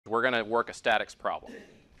We're going to work a statics problem,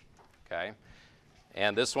 okay?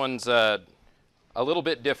 And this one's a little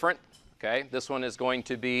bit different, okay? This one is going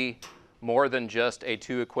to be more than just a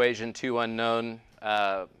two equation, two unknown,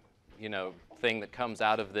 thing that comes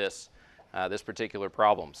out of this particular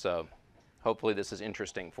problem. So hopefully this is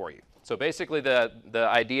interesting for you. So basically the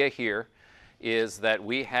idea here is that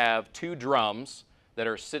we have two drums that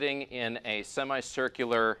are sitting in a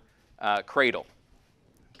semicircular cradle,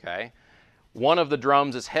 okay? One of the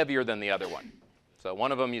drums is heavier than the other one. So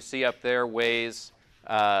one of them you see up there weighs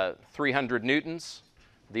 300 newtons.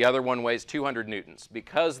 The other one weighs 200 newtons.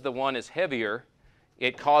 Because the one is heavier,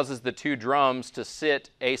 it causes the two drums to sit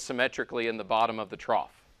asymmetrically in the bottom of the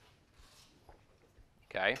trough.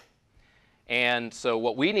 Okay? And so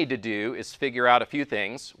what we need to do is figure out a few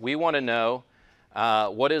things. We want to know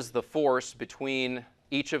what is the force between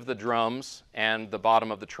each of the drums and the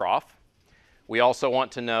bottom of the trough. We also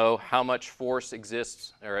want to know how much force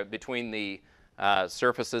exists between the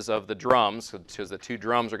surfaces of the drums, because the two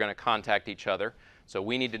drums are going to contact each other. So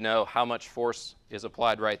we need to know how much force is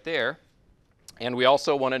applied right there. And we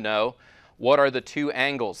also want to know what are the two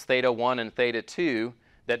angles, theta 1 and theta 2,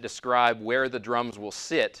 that describe where the drums will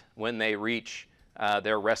sit when they reach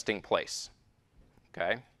their resting place.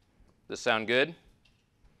 Okay? Does this sound good?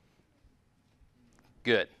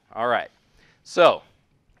 Good. All right. So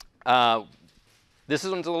this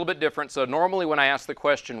one's a little bit different. So normally when I ask the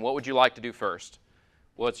question, what would you like to do first?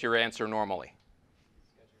 What's your answer normally?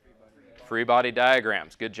 Free body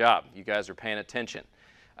diagrams. Good job. You guys are paying attention.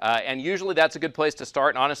 And usually that's a good place to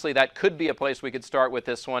start. And honestly, that could be a place we could start with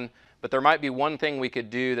this one. But there might be one thing we could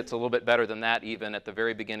do that's a little bit better than that even at the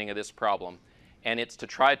very beginning of this problem. And it's to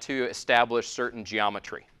try to establish certain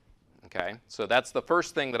geometry. Okay? So that's the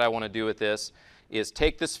first thing that I want to do with this is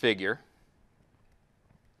take this figure.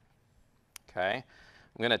 Okay?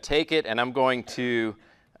 I'm going to take it and I'm going to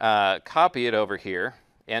copy it over here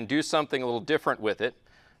and do something a little different with it.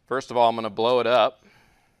 First of all, I'm going to blow it up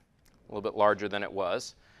a little bit larger than it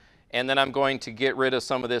was. And then I'm going to get rid of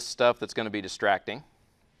some of this stuff that's going to be distracting.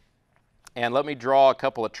 And let me draw a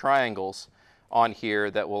couple of triangles on here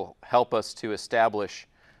that will help us to establish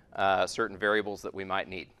certain variables that we might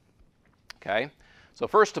need. Okay? So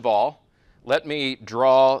first of all, let me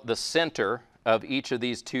draw the center of each of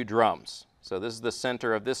these two drums. So this is the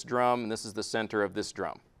center of this drum, and this is the center of this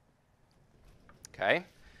drum. Okay?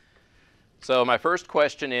 So my first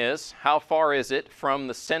question is, how far is it from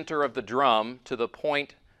the center of the drum to the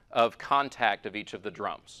point of contact of each of the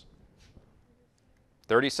drums?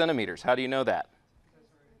 30 centimeters. How do you know that?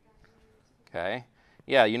 Okay.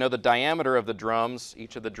 Yeah, you know the diameter of the drums,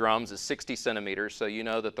 each of the drums is 60 centimeters, so you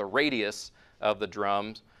know that the radius of the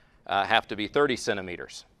drums have to be 30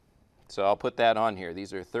 centimeters. So I'll put that on here.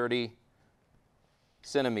 These are 30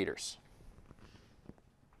 centimeters.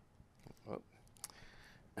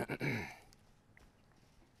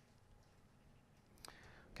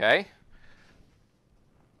 Okay.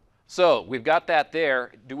 So we've got that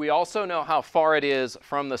there. Do we also know how far it is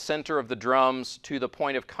from the center of the drums to the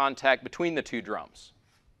point of contact between the two drums?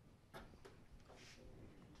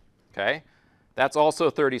 Okay. That's also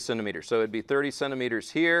 30 centimeters. So it'd be 30 centimeters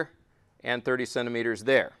here and 30 centimeters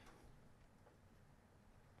there.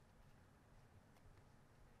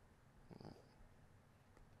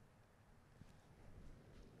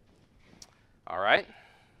 All right.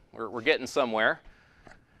 We're getting somewhere.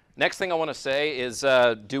 Next thing I want to say is,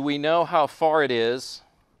 do we know how far it is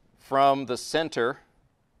from the center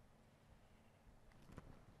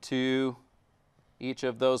to each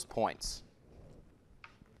of those points?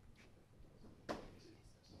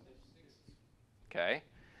 Okay.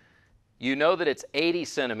 You know that it's 80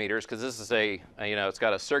 centimeters because this is it's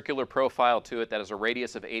got a circular profile to it that has a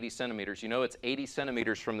radius of 80 centimeters. You know it's 80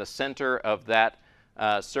 centimeters from the center of that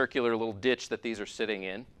circular little ditch that these are sitting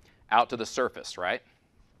in out to the surface, right?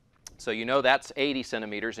 So you know that's 80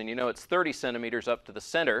 centimeters, and you know it's 30 centimeters up to the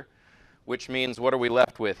center, which means what are we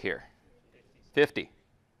left with here? 50.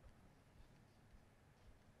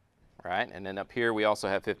 Right? And then up here we also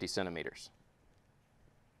have 50 centimeters.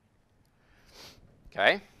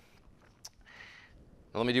 Okay?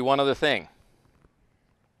 Now let me do one other thing.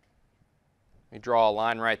 Let me draw a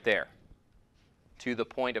line right there to the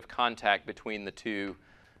point of contact between the two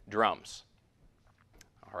drums.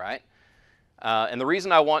 All right? And the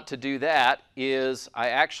reason I want to do that is I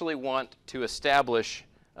actually want to establish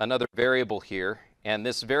another variable here. And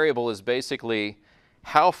this variable is basically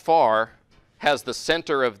how far has the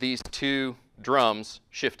center of these two drums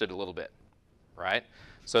shifted a little bit, right?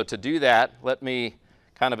 So to do that, let me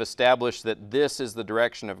kind of establish that this is the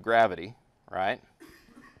direction of gravity, right?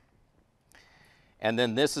 And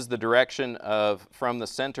then this is the direction of from the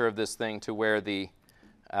center of this thing to where the,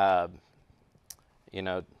 to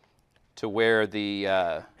where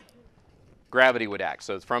the gravity would act.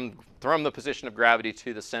 So it's from the position of gravity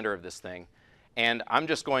to the center of this thing. And I'm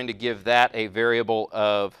just going to give that a variable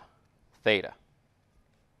of theta.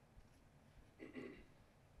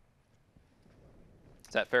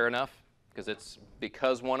 Is that fair enough?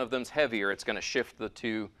 Because one of them's heavier, it's going to shift the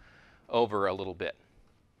two over a little bit.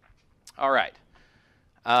 All right.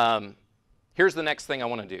 Here's the next thing I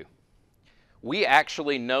want to do. We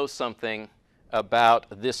actually know something about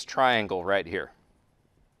this triangle right here.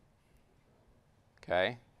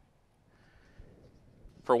 Okay.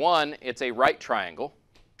 For one, it's a right triangle,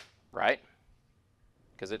 right?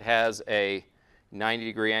 Because it has a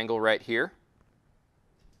 90-degree angle right here.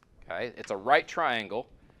 Okay. It's a right triangle,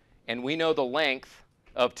 and we know the length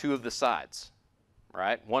of two of the sides,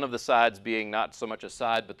 right? One of the sides being not so much a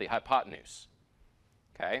side, but the hypotenuse.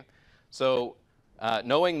 Okay. So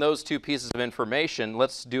knowing those two pieces of information,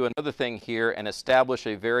 let's do another thing here and establish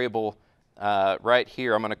a variable right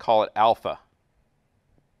here. I'm going to call it alpha.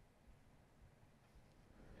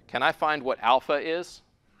 Can I find what alpha is?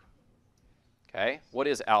 Okay, what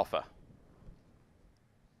is alpha?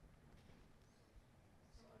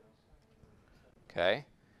 Okay,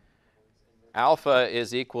 alpha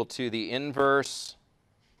is equal to the inverse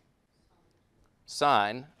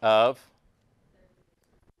sine of,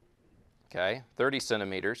 okay, 30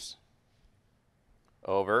 centimeters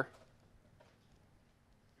over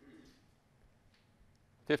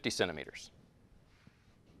 50 centimeters.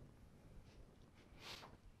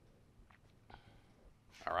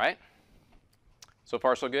 All right. So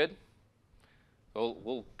far, so good?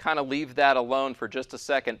 We'll kind of leave that alone for just a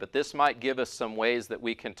second, but this might give us some ways that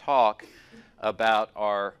we can talk about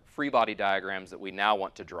our free body diagrams that we now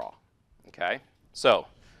want to draw. Okay? So,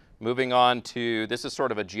 moving on to, this is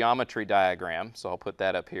sort of a geometry diagram, so I'll put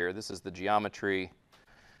that up here. This is the geometry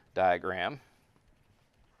diagram.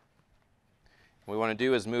 What we want to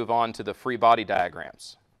do is move on to the free body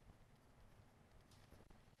diagrams.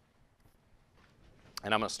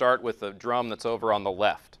 And I'm going to start with the drum that's over on the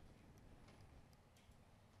left.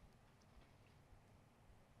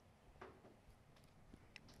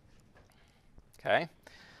 Okay,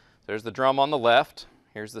 there's the drum on the left.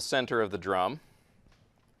 Here's the center of the drum.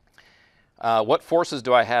 What forces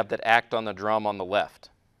do I have that act on the drum on the left?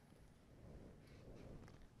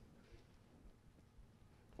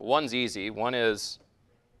 One's easy. One is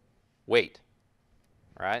weight,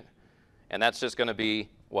 right? And that's just going to be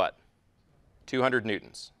what? 200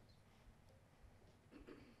 newtons.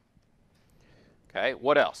 Okay,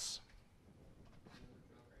 what else?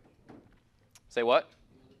 Say what?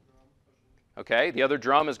 Okay, the other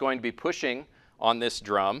drum is going to be pushing on this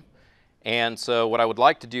drum. And so what I would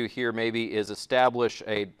like to do here maybe is establish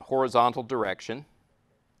a horizontal direction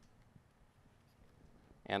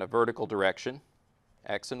and a vertical direction,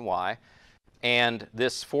 X and Y. And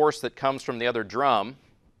this force that comes from the other drum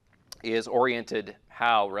is oriented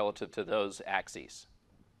how relative to those axes?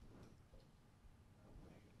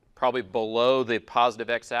 Probably below the positive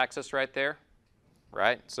x-axis right there,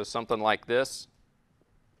 right? So something like this.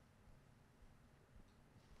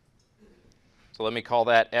 So let me call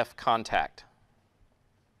that F contact.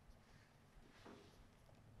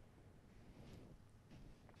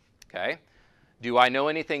 Okay. Do I know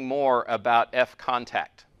anything more about F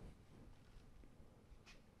contact?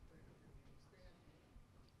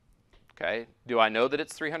 Okay. Do I know that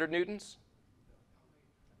it's 300 newtons?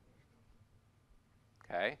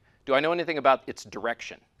 Okay. Do I know anything about its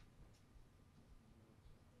direction?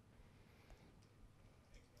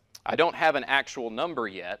 I don't have an actual number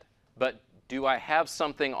yet, but do I have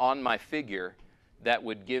something on my figure that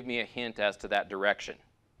would give me a hint as to that direction?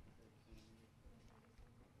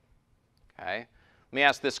 Okay. Let me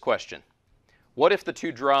ask this question. What if the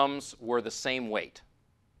two drums were the same weight?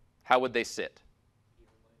 How would they sit?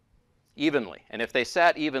 Evenly. And if they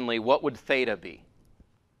sat evenly, what would theta be?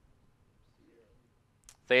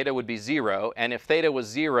 Theta would be 0. And if theta was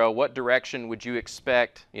 0, what direction would you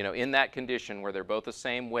expect, in that condition where they're both the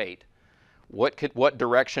same weight, what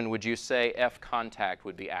direction would you say F contact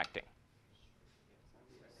would be acting?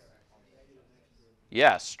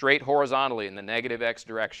 Yeah, straight horizontally in the negative x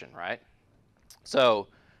direction, right? So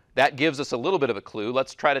that gives us a little bit of a clue.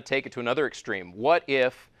 Let's try to take it to another extreme. What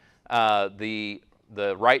if the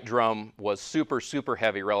right drum was super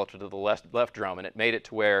heavy relative to the left drum, and it made it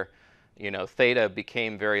to where, theta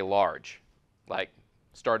became very large, like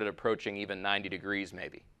started approaching even 90 degrees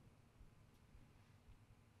maybe?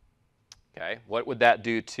 Okay, what would that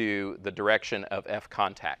do to the direction of F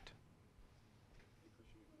contact?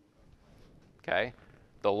 Okay?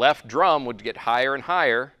 The left drum would get higher and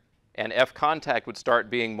higher, and F contact would start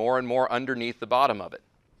being more and more underneath the bottom of it,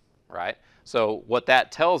 right? So what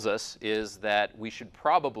that tells us is that we should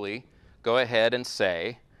probably go ahead and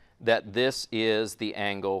say that this is the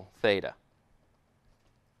angle theta.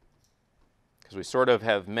 Because we sort of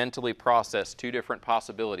have mentally processed two different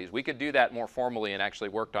possibilities. We could do that more formally and actually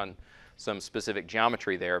worked on some specific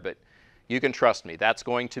geometry there, but you can trust me, that's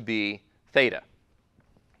going to be theta.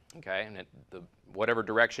 Okay, and whatever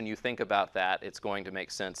direction you think about that, it's going to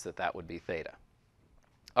make sense that that would be theta.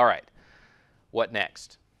 All right, what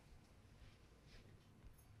next?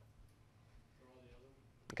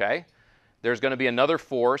 Okay, there's going to be another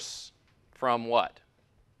force from what?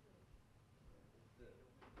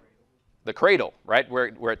 The cradle, right?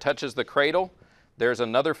 Where it touches the cradle, there's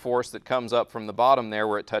another force that comes up from the bottom there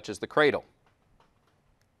where it touches the cradle.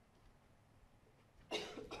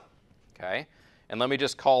 Okay, and let me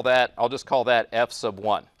just call that, I'll just call that F sub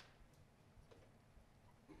 1.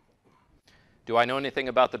 Do I know anything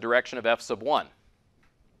about the direction of F sub 1?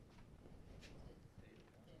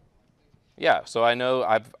 Yeah, so I know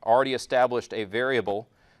I've already established a variable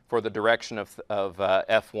for the direction of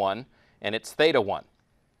F1, and it's theta 1.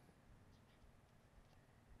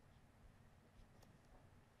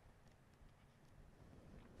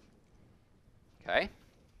 Okay.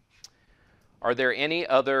 Are there any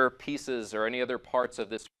other pieces or any other parts of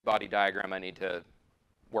this body diagram I need to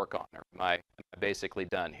work on? Or am I basically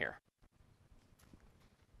done here?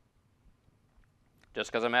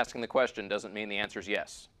 Just because I'm asking the question doesn't mean the answer is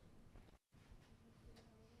yes.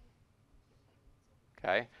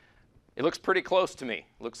 Okay. It looks pretty close to me.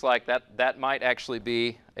 Looks like that might actually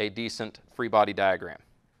be a decent free body diagram.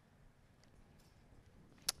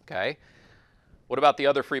 Okay. What about the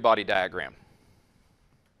other free body diagram?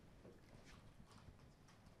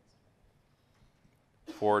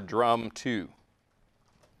 For drum 2.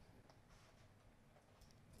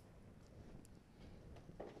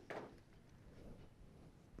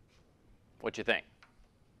 What you think?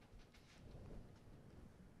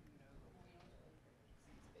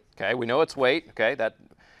 Okay, we know its weight. Okay, that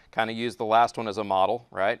kind of used the last one as a model,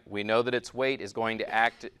 right? We know that its weight is going to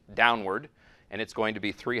act downward, and it's going to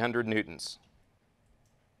be 300 newtons.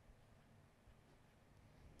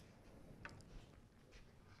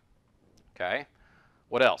 Okay,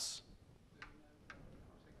 what else?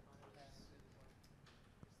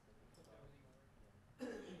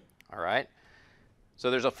 All right,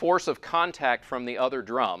 so there's a force of contact from the other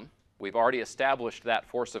drum. We've already established that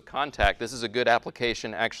force of contact. This is a good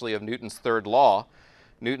application, actually, of Newton's third law.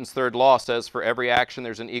 Newton's third law says for every action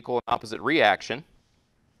there's an equal and opposite reaction.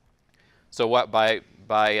 So what by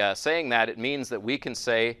saying that, it means that we can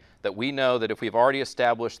say that we know that if we've already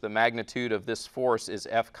established the magnitude of this force is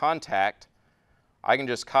F contact, I can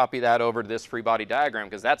just copy that over to this free body diagram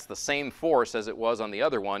because that's the same force as it was on the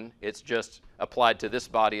other one. It's just applied to this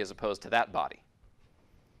body as opposed to that body.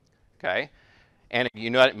 Okay? And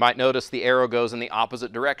you might notice the arrow goes in the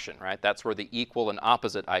opposite direction, right? That's where the equal and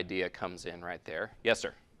opposite idea comes in right there. Yes,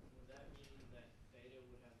 sir? Would that mean that theta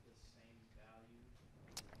would have the same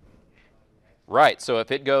value? Right. So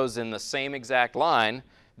if it goes in the same exact line,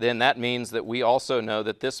 then that means that we also know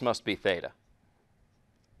that this must be theta.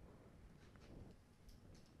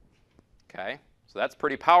 Okay? So that's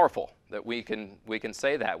pretty powerful that we can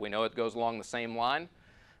say that. We know it goes along the same line.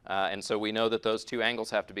 And so we know that those two angles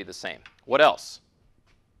have to be the same. What else?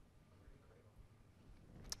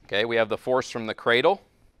 Okay, we have the force from the cradle.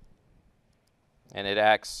 And it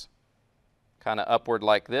acts kind of upward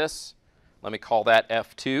like this. Let me call that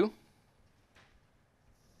F2.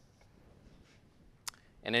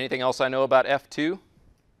 And anything else I know about F2?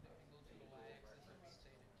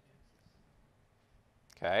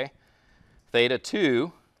 Okay. Theta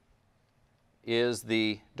 2 is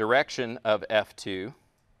the direction of F2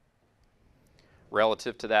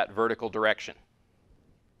 relative to that vertical direction.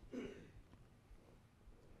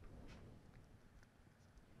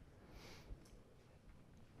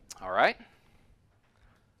 All right.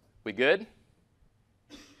 We good?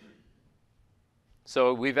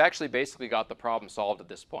 So we've actually basically got the problem solved at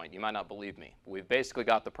this point. You might not believe me, but we've basically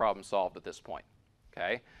got the problem solved at this point.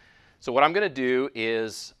 Okay? So what I'm going to do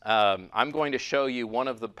is I'm going to show you one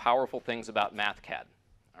of the powerful things about Mathcad.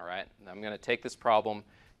 All right? And I'm going to take this problem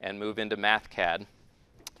and move into Mathcad.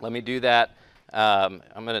 Let me do that. I'm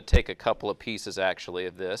going to take a couple of pieces, actually,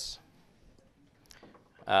 of this.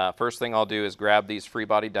 First thing I'll do is grab these free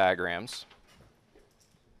body diagrams.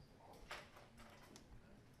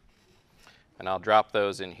 And I'll drop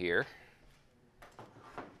those in here.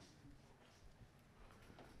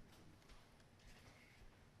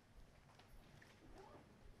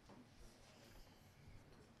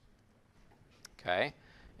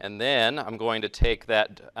 And then I'm going to take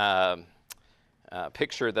that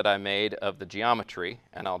picture that I made of the geometry,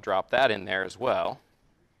 and I'll drop that in there as well.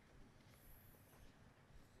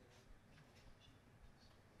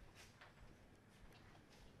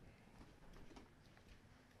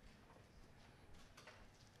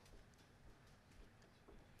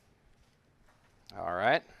 All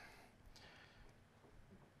right.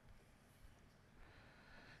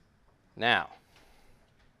 Now,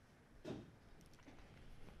 let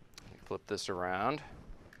me flip this around.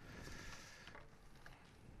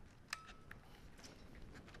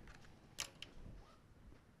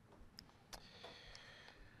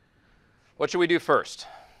 What should we do first?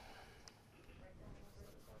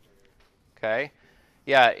 Okay.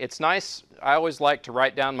 Yeah, it's nice. I always like to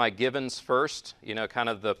write down my givens first, you know, kind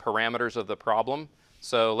of the parameters of the problem.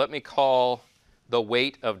 So let me call the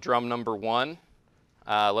weight of drum number 1.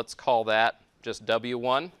 Let's call that just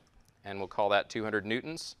W1, and we'll call that 200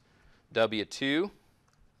 newtons. W2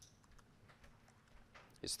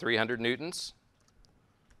 is 300 newtons.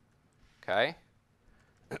 Okay.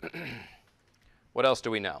 What else do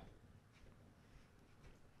we know?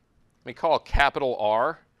 Let me call capital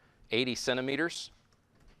R 80 centimeters.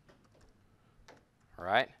 All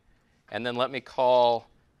right. And then let me call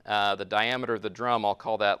the diameter of the drum, I'll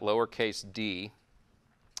call that lowercase d,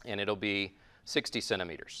 and it'll be 60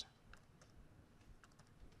 centimeters.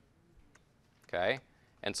 Okay.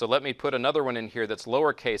 And so let me put another one in here that's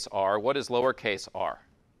lowercase r. What is lowercase r?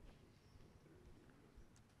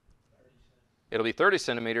 It'll be 30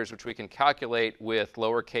 centimeters, which we can calculate with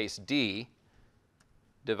lowercase d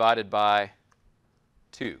divided by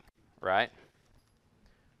 2, right?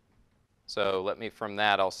 So let me, from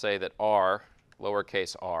that, I'll say that r,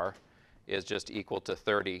 lowercase r, is just equal to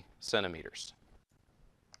 30 centimeters.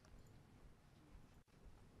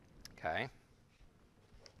 Okay.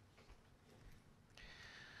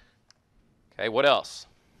 Okay, what else?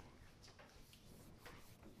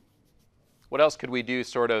 What else could we do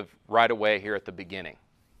sort of right away here at the beginning?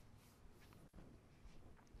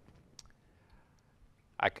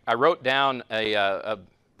 I wrote down a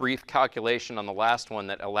brief calculation on the last one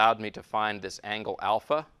that allowed me to find this angle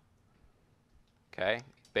alpha, okay,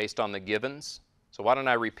 based on the givens. So why don't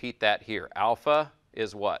I repeat that here? Alpha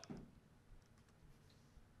is what?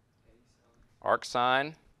 Arc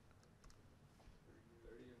sine.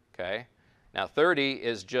 Okay. Now 30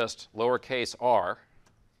 is just lowercase r.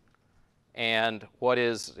 And what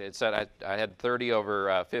is, it said I had 30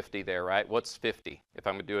 over 50 there, right? What's 50 if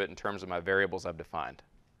I'm going to do it in terms of my variables I've defined?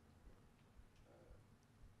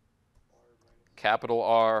 Capital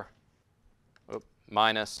R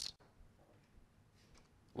minus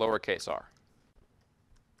lowercase r.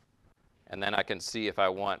 And then I can see if I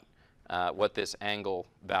want what this angle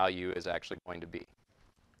value is actually going to be.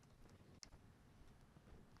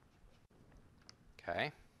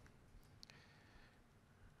 Okay.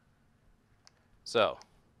 So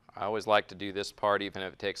I always like to do this part even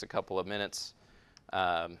if it takes a couple of minutes.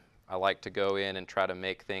 I like to go in and try to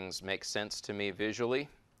make things make sense to me visually.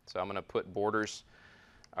 So I'm going to put borders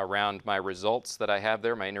around my results that I have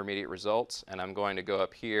there, my intermediate results, and I'm going to go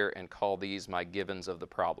up here and call these my givens of the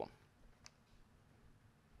problem.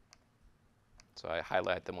 So I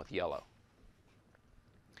highlight them with yellow.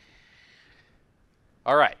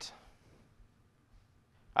 All right.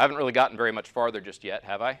 I haven't really gotten very much farther just yet,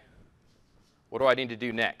 have I? What do I need to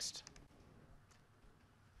do next?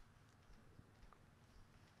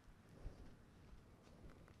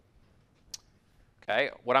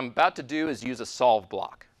 Okay, what I'm about to do is use a solve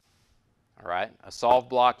block. All right, a solve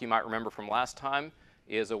block, you might remember from last time,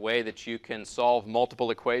 is a way that you can solve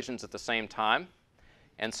multiple equations at the same time.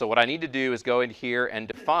 And so what I need to do is go in here and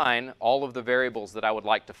define all of the variables that I would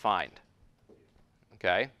like to find.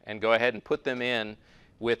 Okay, and go ahead and put them in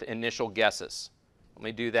with initial guesses. Let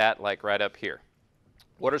me do that like right up here.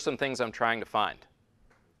 What are some things I'm trying to find?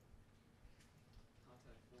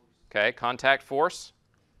 Okay, contact force.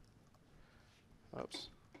 Oops.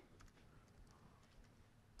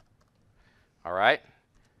 All right.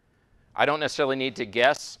 I don't necessarily need to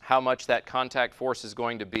guess how much that contact force is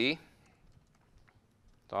going to be.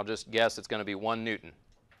 So I'll just guess it's going to be 1 Newton.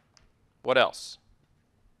 What else?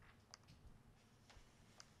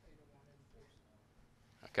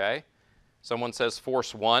 Okay. Someone says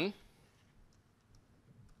force 1.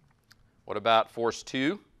 What about force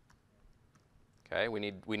 2? Okay, we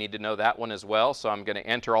need to know that one as well, so I'm going to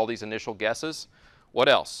enter all these initial guesses. What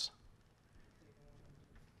else?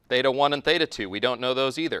 Theta 1 and theta 2. We don't know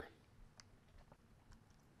those either.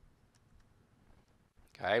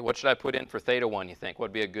 Okay, what should I put in for theta 1, you think? What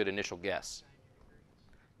would be a good initial guess?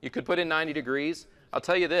 You could put in 90 degrees. I'll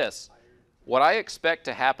tell you this. what I expect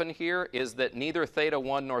to happen here is that neither theta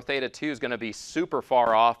 1 nor theta 2 is going to be super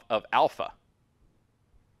far off of alpha,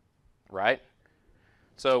 right?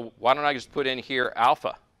 So why don't I just put in here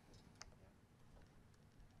alpha?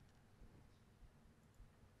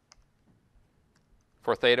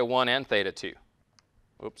 For theta 1 and theta 2.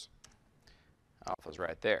 Oops. Alpha's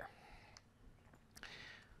right there.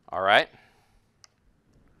 All right.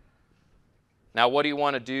 Now what do you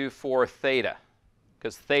want to do for theta?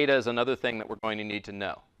 Because theta is another thing that we're going to need to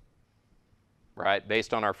know. Right?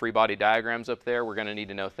 Based on our free body diagrams up there, we're going to need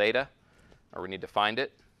to know theta, or we need to find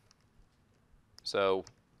it. So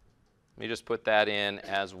let me just put that in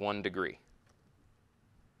as 1 degree.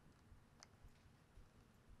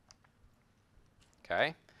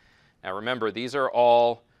 Okay. Now remember, these are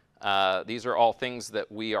all things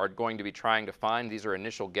that we are going to be trying to find. These are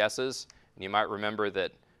initial guesses. And you might remember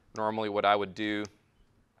that normally what I would do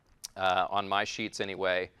on my sheets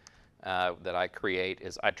anyway that I create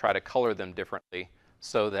is I try to color them differently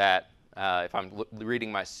so that if I'm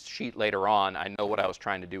reading my sheet later on, I know what I was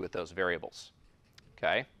trying to do with those variables.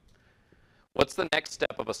 Okay. What's the next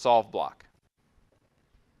step of a solve block?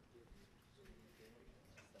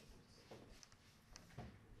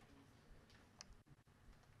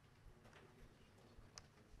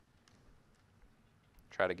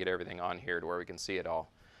 Try to get everything on here to where we can see it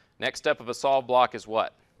all. Next step of a solve block is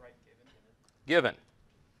what? Right, Given.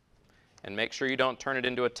 And make sure you don't turn it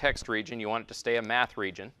into a text region. You want it to stay a math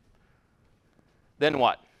region. Then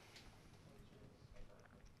what?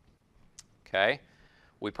 Okay.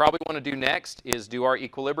 We probably want to do next is do our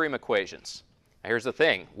equilibrium equations. Now here's the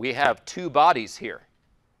thing. We have 2 bodies here.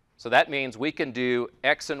 So that means we can do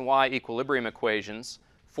x and y equilibrium equations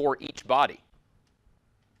for each body.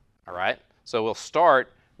 All right? So we'll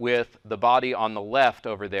start with the body on the left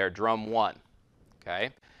over there, drum 1.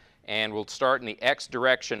 Okay? And we'll start in the x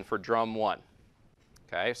direction for drum 1.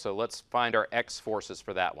 Okay? So let's find our x forces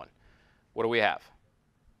for that one. What do we have?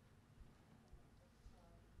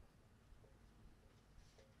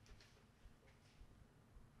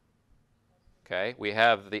 Okay, we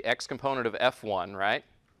have the x component of F1, right?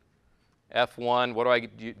 F1, what do I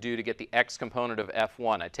do to get the x component of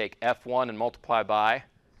F1? I take F1 and multiply by,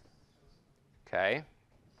 okay.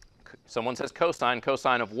 Someone says cosine.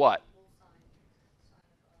 Cosine of what?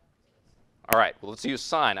 All right, well, let's use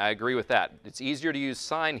sine. I agree with that. It's easier to use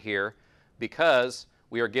sine here because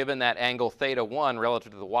we are given that angle theta 1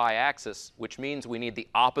 relative to the y-axis, which means we need the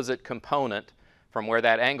opposite component from where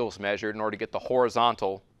that angle is measured in order to get the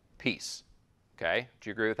horizontal piece. Okay, do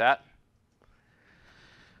you agree with that?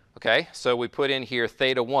 Okay, so we put in here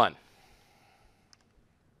theta 1.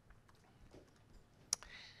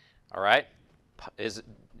 All right, is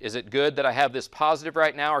it good that I have this positive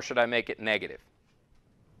right now, or should I make it negative?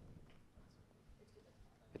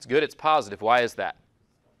 It's good it's positive. Why is that?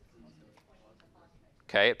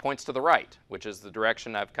 Okay, it points to the right, which is the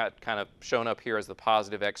direction I've got kind of shown up here as the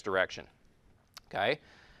positive x direction. Okay,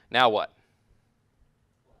 now what?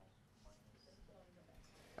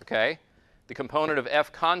 Okay, the component of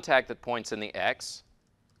F contact that points in the x.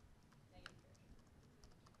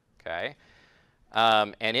 Okay,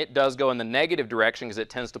 and it does go in the negative direction because it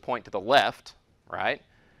tends to point to the left, right?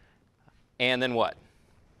 And then what?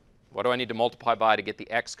 What do I need to multiply by to get the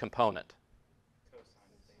x component?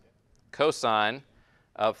 Cosine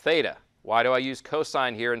of theta. Why do I use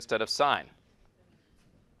cosine here instead of sine?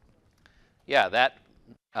 Yeah, that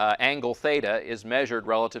angle theta is measured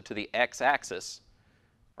relative to the x-axis.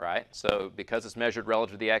 Right? So because it's measured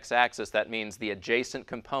relative to the x-axis, that means the adjacent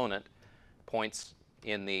component points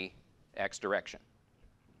in the x direction.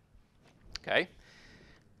 Okay?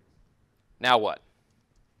 Now what?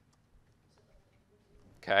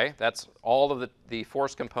 Okay, that's all of the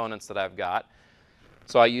force components that I've got.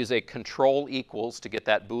 So I use a control equals to get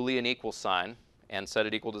that Boolean equal sign and set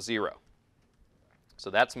it equal to 0. So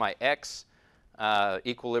that's my x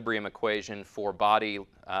equilibrium equation for body,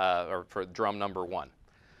 or for drum number 1.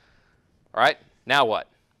 All right, now what?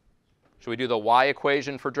 Should we do the y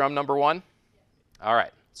equation for drum number 1? All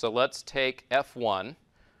right, so let's take F1.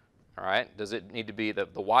 All right, does it need to be the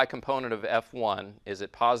y component of F1, is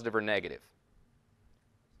it positive or negative?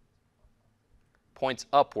 Points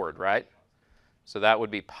upward, right? So that would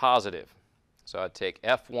be positive. So I'd take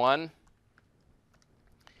F1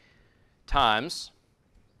 times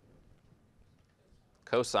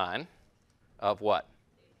cosine of what?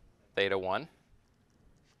 Theta 1.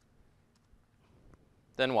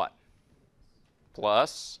 Then what?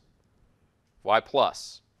 Plus, why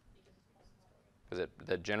plus? Because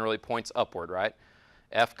that generally points upward, right?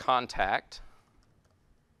 F contact,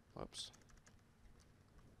 whoops.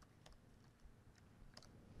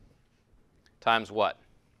 times what?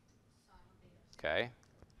 Okay.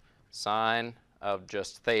 Sine of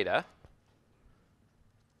just theta.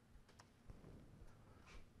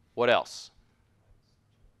 What else?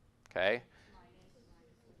 Okay.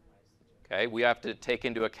 Okay, we have to take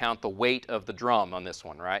into account the weight of the drum on this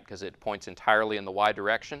one, right? Because it points entirely in the y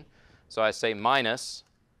direction. So I say minus,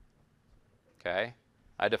 okay.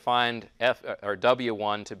 I defined F or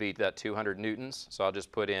W1 to be that 200 newtons, so I'll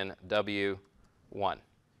just put in W1.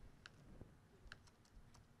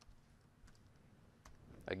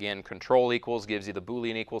 Again, control equals gives you the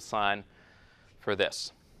Boolean equals sign for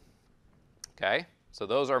this. Okay, so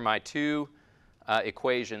those are my two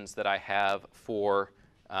equations that I have for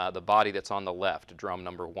the body that's on the left, drum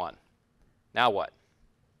number 1. Now what?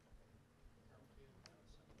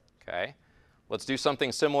 Okay, let's do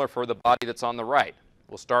something similar for the body that's on the right.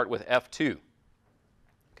 We'll start with F2.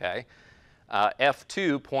 Okay,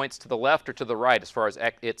 F2 points to the left or to the right as far as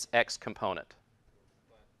its x component?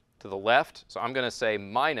 To the left, so I'm going to say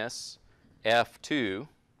minus F2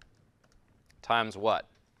 times what?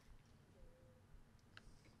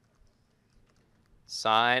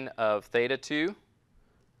 Sine of theta 2.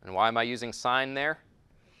 And why am I using sine there?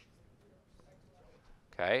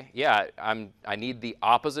 Okay, yeah, I need the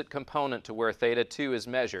opposite component to where theta 2 is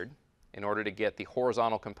measured in order to get the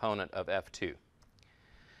horizontal component of F2.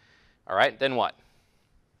 All right, then what?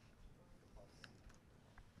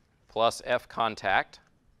 Plus F contact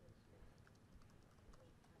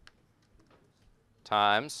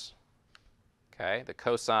times, okay, the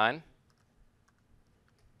cosine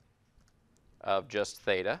of just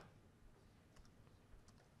theta.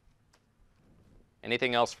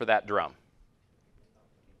 Anything else for that drum?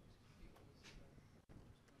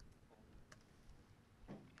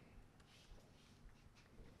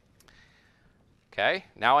 Okay,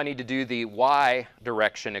 now I need to do the y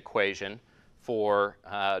direction equation for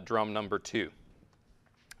drum number 2.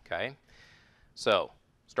 Okay, so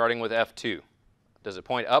starting with F2. Does it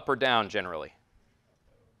point up or down generally?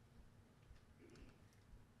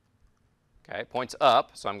 Okay, it points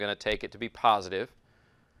up, so I'm going to take it to be positive.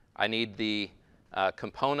 I need the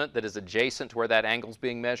component that is adjacent to where that angle is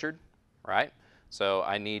being measured, right? So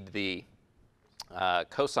I need the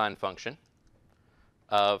cosine function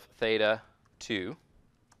of theta 2.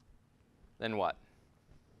 Then what?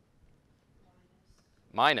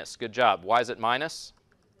 Minus. Good job. Why is it minus?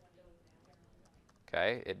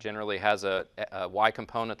 Okay, it generally has a y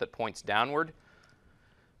component that points downward.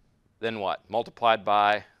 Then what? Multiplied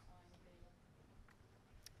by,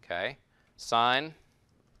 okay, sine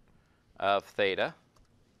of theta.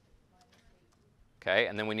 Okay,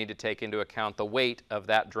 and then we need to take into account the weight of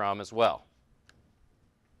that drum as well.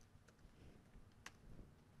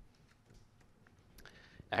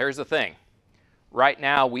 Now here's the thing. Right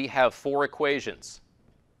now we have 4 equations.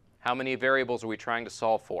 How many variables are we trying to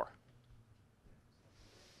solve for?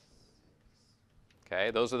 Okay,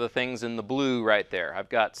 those are the things in the blue right there. I've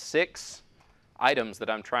got 6 items that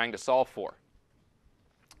I'm trying to solve for.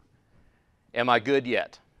 Am I good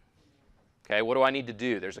yet? Okay, what do I need to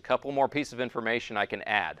do? There's a couple more pieces of information I can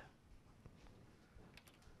add.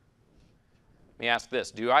 Let me ask this.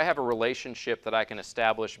 Do I have a relationship that I can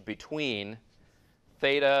establish between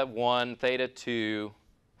theta 1, theta 2,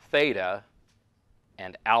 theta,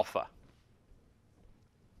 and alpha?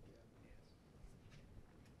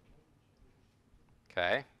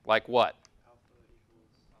 Okay, like what?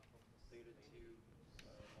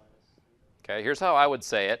 Okay, here's how I would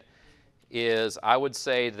say it, is I would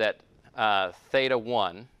say that theta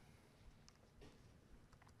 1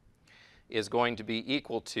 is going to be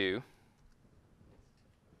equal to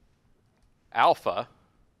alpha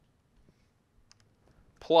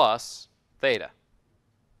plus theta.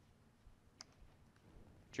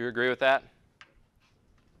 Do you agree with that?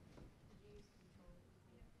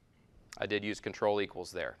 I did use control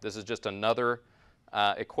equals there. This is just another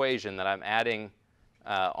equation that I'm adding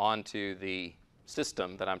onto the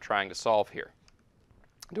system that I'm trying to solve here.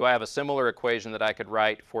 Do I have a similar equation that I could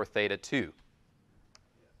write for theta 2?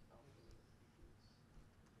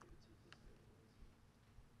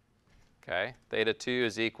 Okay, theta 2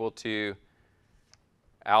 is equal to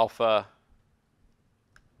alpha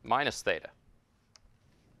minus theta.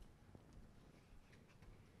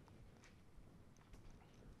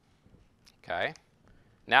 Okay,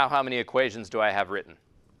 now how many equations do I have written?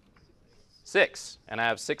 6, and I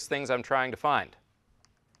have 6 things I'm trying to find.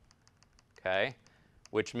 Okay,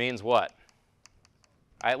 which means what?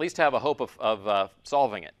 I at least have a hope of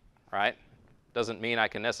solving it, right? Doesn't mean I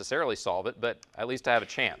can necessarily solve it, but at least I have a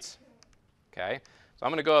chance. Okay, so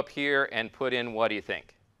I'm going to go up here and put in, what do you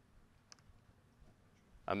think?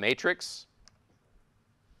 A matrix?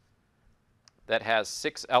 that has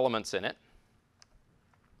 6 elements in it.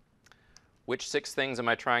 Which 6 things am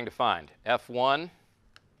I trying to find? F1,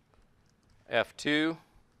 F2,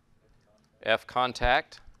 F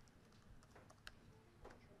contact,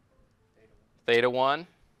 theta 1,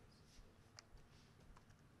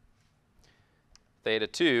 theta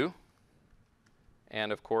 2,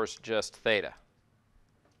 and of course just theta.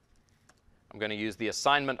 I'm going to use the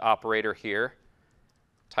assignment operator here.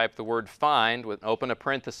 Type the word find with open a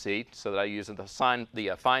parenthesis so that I use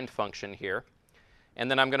the find function here. And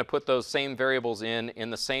then I'm going to put those same variables in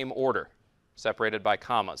the same order, separated by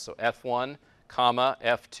commas. So F1, comma,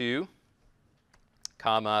 F2,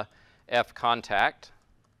 comma, F contact,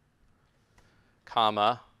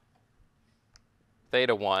 comma,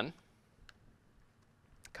 theta 1,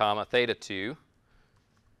 comma, theta 2,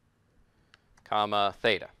 comma,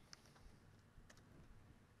 theta.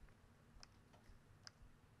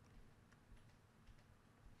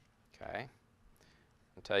 Okay.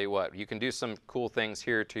 I'll tell you what, you can do some cool things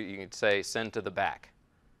here too. You can say send to the back,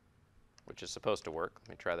 which is supposed to work. Let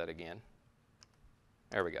me try that again.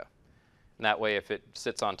 There we go. And that way, if it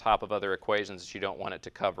sits on top of other equations that you don't want it to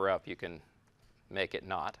cover up, you can make it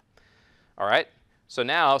not. All right. So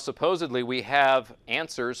now, supposedly, we have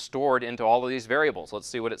answers stored into all of these variables. Let's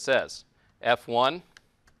see what it says. F1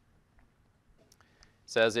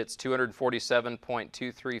 says it's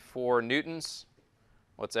 247.234 newtons.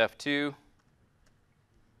 What's F2?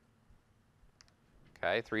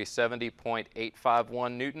 Okay,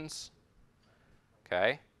 370.851 newtons.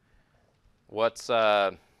 Okay. What's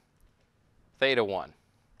theta 1?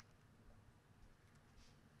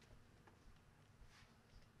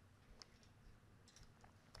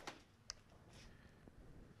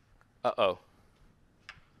 Uh-oh.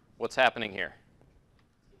 What's happening here?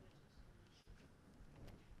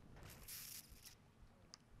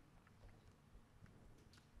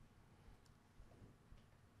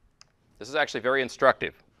 This is actually very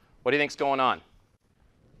instructive. What do you think's going on?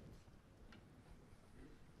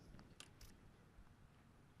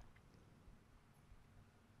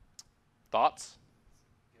 Thoughts?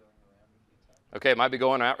 Okay, it might be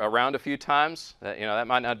going around a few times. That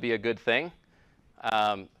might not be a good thing.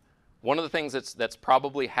 One of the things that's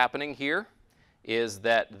probably happening here is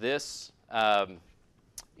that this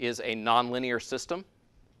is a nonlinear system.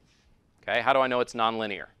 Okay, how do I know it's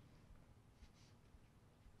nonlinear?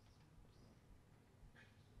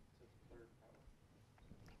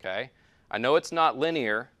 Okay, I know it's not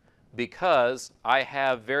linear because I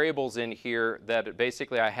have variables in here that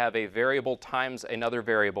basically I have a variable times another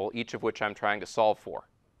variable, each of which I'm trying to solve for.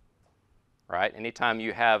 Right? Anytime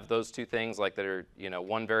you have those two things like that are,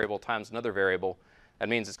 one variable times another variable, that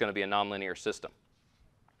means it's going to be a nonlinear system.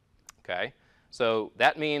 Okay? So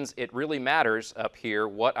that means it really matters up here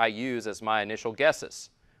what I use as my initial guesses.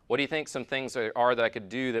 What do you think some things are that I could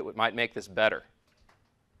do that might make this better?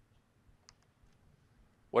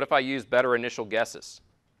 What if I use better initial guesses?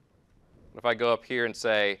 What if I go up here and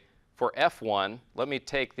say, for F1, let me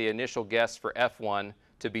take the initial guess for F1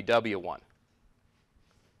 to be W1.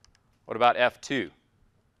 What about F2?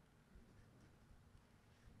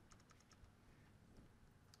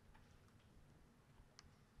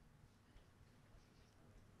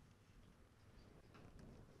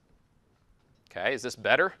 Okay, is this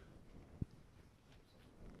better?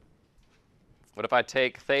 What if I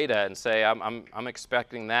take theta and say I'm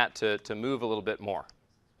expecting that to move a little bit more?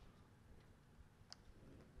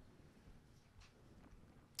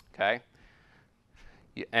 Okay,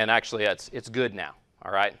 and actually it's good now.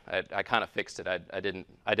 All right, I kind of fixed it. I didn't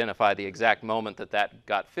identify the exact moment that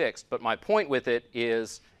got fixed, but my point with it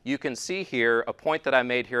is you can see here a point that I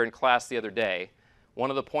made here in class the other day. One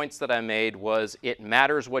of the points that I made was it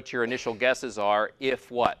matters what your initial guesses are if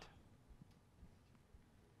what?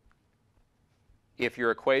 If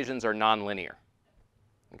your equations are nonlinear.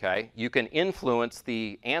 Okay, you can influence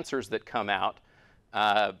the answers that come out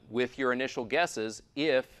with your initial guesses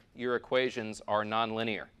if your equations are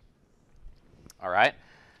nonlinear. All right.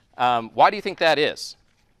 Why do you think that is?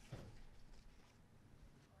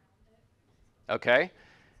 Okay.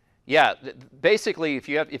 Yeah. Basically,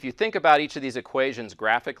 if you think about each of these equations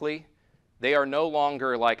graphically, they are no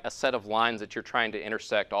longer like a set of lines that you're trying to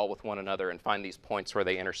intersect all with one another and find these points where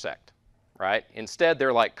they intersect. Right? Instead,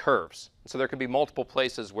 they're like curves. So there could be multiple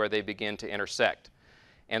places where they begin to intersect.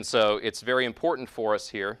 And so it's very important for us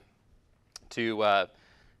here to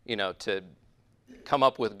to come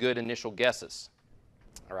up with good initial guesses.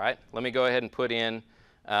 All right, let me go ahead and put in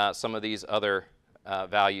some of these other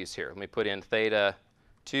values here. Let me put in theta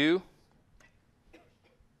 2.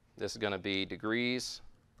 This is going to be degrees.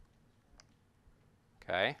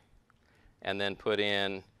 Okay, and then put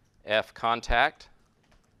in F contact,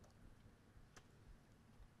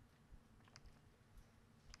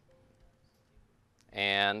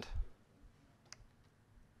 and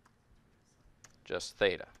just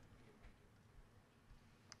theta.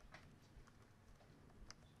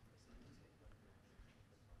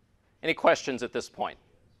 Any questions at this point?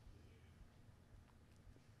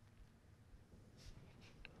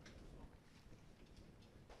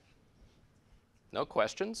 No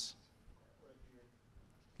questions?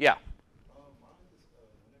 Yeah.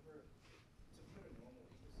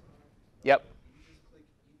 Yep.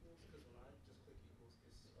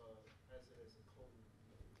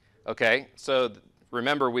 Okay, so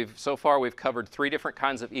remember, so far we've covered 3 different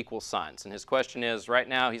kinds of equal signs, and his question is, right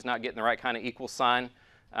now he's not getting the right kind of equal sign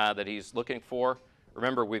that he's looking for.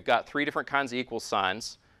 Remember, we've got 3 different kinds of equal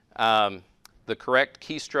signs. The correct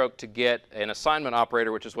keystroke to get an assignment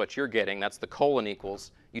operator, which is what you're getting, that's the colon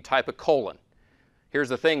equals, you type a colon. Here's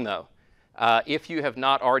the thing though, if you have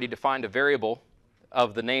not already defined a variable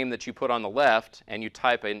of the name that you put on the left and you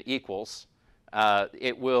type in equals,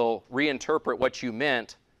 it will reinterpret what you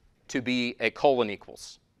meant to be a colon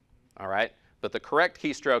equals, all right? But the correct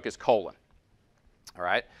keystroke is colon, all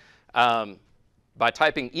right? By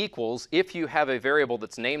typing equals, if you have a variable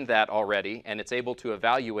that's named that already and it's able to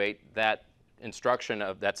evaluate that instruction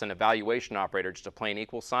that's an evaluation operator, just a plain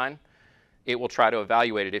equal sign, it will try to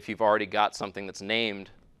evaluate it if you've already got something that's named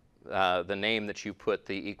the name that you put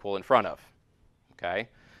the equal in front of, okay?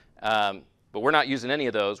 But we're not using any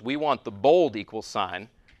of those. We want the bold equal sign,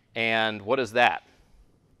 and what is that?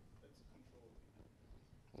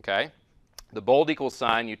 Okay, the bold equal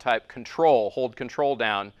sign, you type control, hold control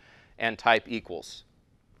down, and type equals.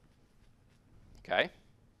 Okay,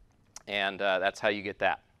 and that's how you get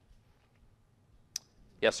that.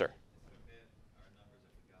 Yes, sir?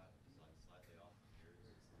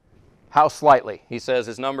 How slightly? He says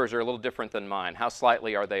his numbers are a little different than mine. How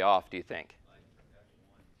slightly are they off, do you think?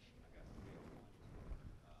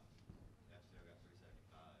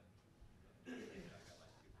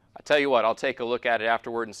 I tell you what, I'll take a look at it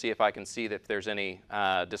afterward and see if I can see if there's any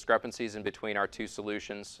discrepancies in between our 2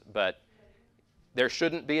 solutions. But there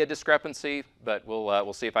shouldn't be a discrepancy, but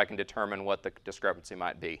we'll see if I can determine what the discrepancy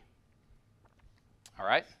might be. All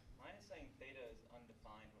right? Mine is saying theta is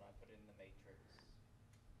undefined when I put it in the matrix.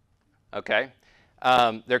 Okay.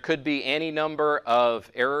 There could be any number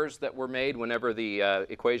of errors that were made whenever the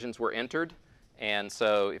equations were entered. And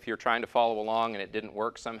so if you're trying to follow along and it didn't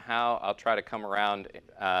work somehow, I'll try to come around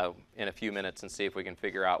in a few minutes and see if we can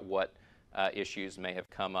figure out what issues may have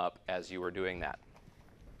come up as you were doing that.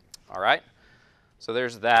 All right? So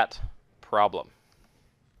there's that problem.